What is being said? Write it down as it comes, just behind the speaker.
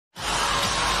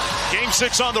Game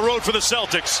 6 on the road for the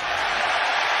Celtics.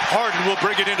 Harden will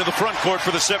bring it into the front court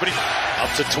for the 70. Up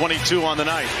to 22 on the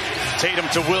night. Tatum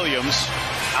to Williams.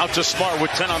 Out to Smart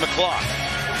with 10 on the clock.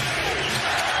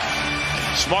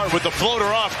 Smart with the floater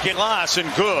off glass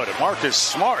and good. Marcus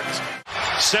Smart.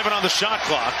 7 on the shot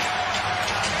clock.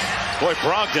 Boy,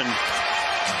 Brogdon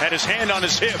had his hand on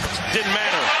his hip. Didn't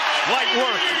matter. Light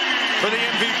work for the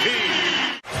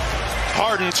MVP.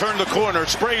 Harden turned the corner,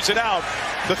 sprays it out.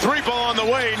 The three ball on the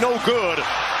way, no good.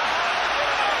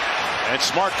 And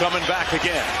Smart coming back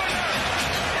again.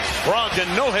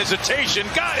 Brogdon, no hesitation,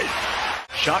 got it.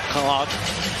 Shot clock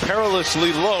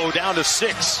perilously low, down to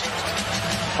 6.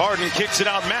 Harden kicks it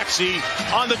out, Maxey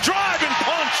on the drive and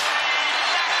punch.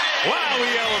 Wow,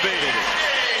 he elevated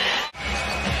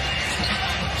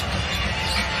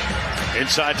it.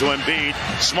 Inside to Embiid.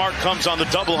 Smart comes on the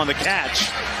double on the catch.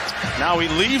 Now he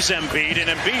leaves Embiid, and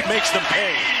Embiid makes them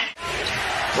pay.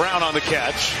 Brown on the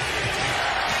catch.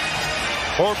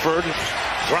 Horford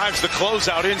drives the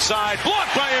closeout inside.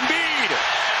 Blocked by Embiid.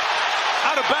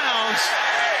 Out of bounds.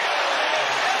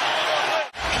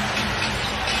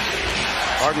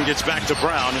 Harden gets back to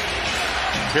Brown.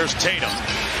 Here's Tatum.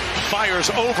 Fires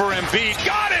over Embiid.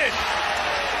 Got it!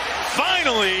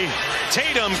 Finally,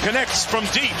 Tatum connects from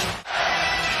deep.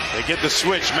 They get the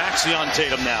switch. Maxey on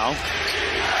Tatum now.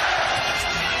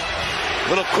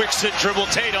 Little quick sit dribble.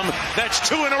 Tatum. That's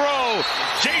 2 in a row.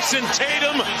 Jason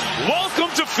Tatum,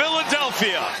 welcome to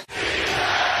Philadelphia.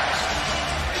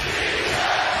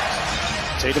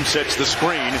 Tatum sets the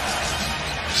screen.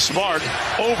 Smart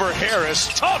over Harris.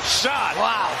 Tough shot.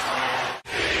 Wow.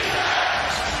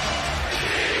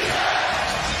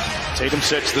 Tatum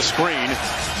sets the screen.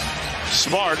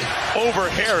 Smart over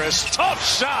Harris. Tough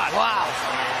shot. Wow.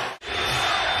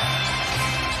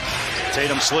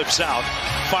 Tatum slips out.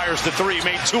 Fires the 3.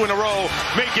 Made 2 in a row.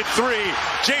 Make it 3.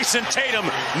 Jason Tatum,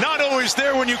 not always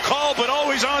there when you call, but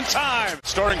always on time.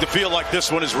 Starting to feel like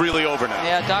this one is really over now.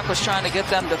 Yeah, Doc was trying to get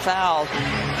them to foul.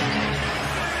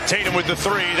 Tatum with the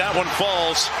 3. That one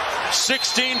falls.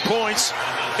 16 points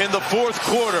in the fourth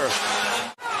quarter.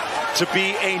 To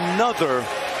be another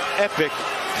epic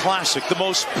classic. The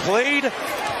most played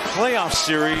playoff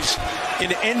series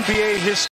in NBA history.